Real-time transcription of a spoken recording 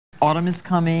autumn is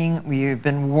coming. We've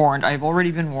been warned. I've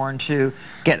already been warned to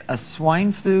get a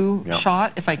swine flu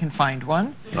shot if I can find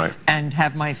one, and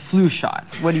have my flu shot.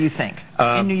 What do you think?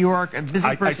 In New York, a busy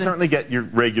person. I certainly get your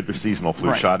regular seasonal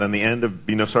flu shot, and the end of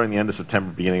starting the end of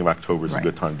September, beginning of October is a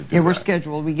good time to do that. Yeah, we're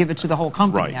scheduled. We give it to the whole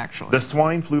company actually. The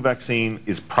swine flu vaccine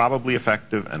is probably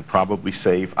effective and probably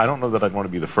safe. I don't know that I'd want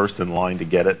to be the first in line to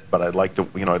get it, but I'd like to,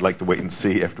 I'd like to wait and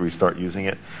see after we start using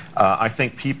it. I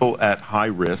think people at high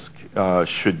risk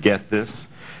should get this.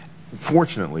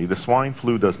 Fortunately, the swine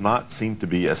flu does not seem to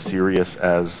be as serious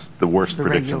as the worst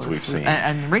predictions we've seen.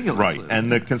 And the regular flu.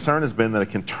 And the concern has been that it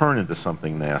can turn into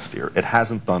something nastier. It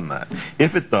hasn't done that.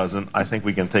 If it doesn't, I think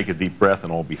we can take a deep breath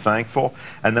and all be thankful.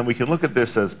 And then we can look at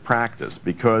this as practice,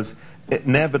 because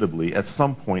inevitably, at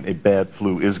some point, a bad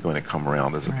flu is going to come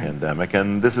around as a pandemic,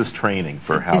 and this is training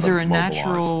for how to mobilize. Is there a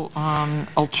natural,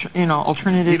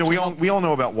 alternative? We all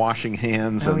know about washing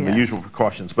hands and the usual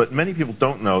precautions, but many people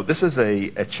don't know. This is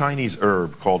a Chinese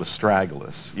herb called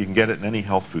astragalus. You can get it in any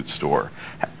health food store.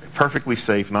 Perfectly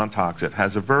safe, non-toxic,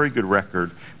 has a very good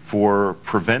record for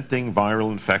preventing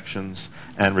viral infections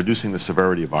and reducing the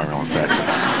severity of viral infections.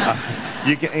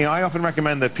 I often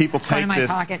recommend that people take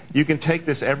this. You can take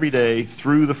this every day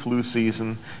through the flu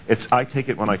season. I take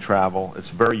it when I travel.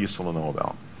 It's very useful to know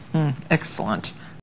about. Excellent.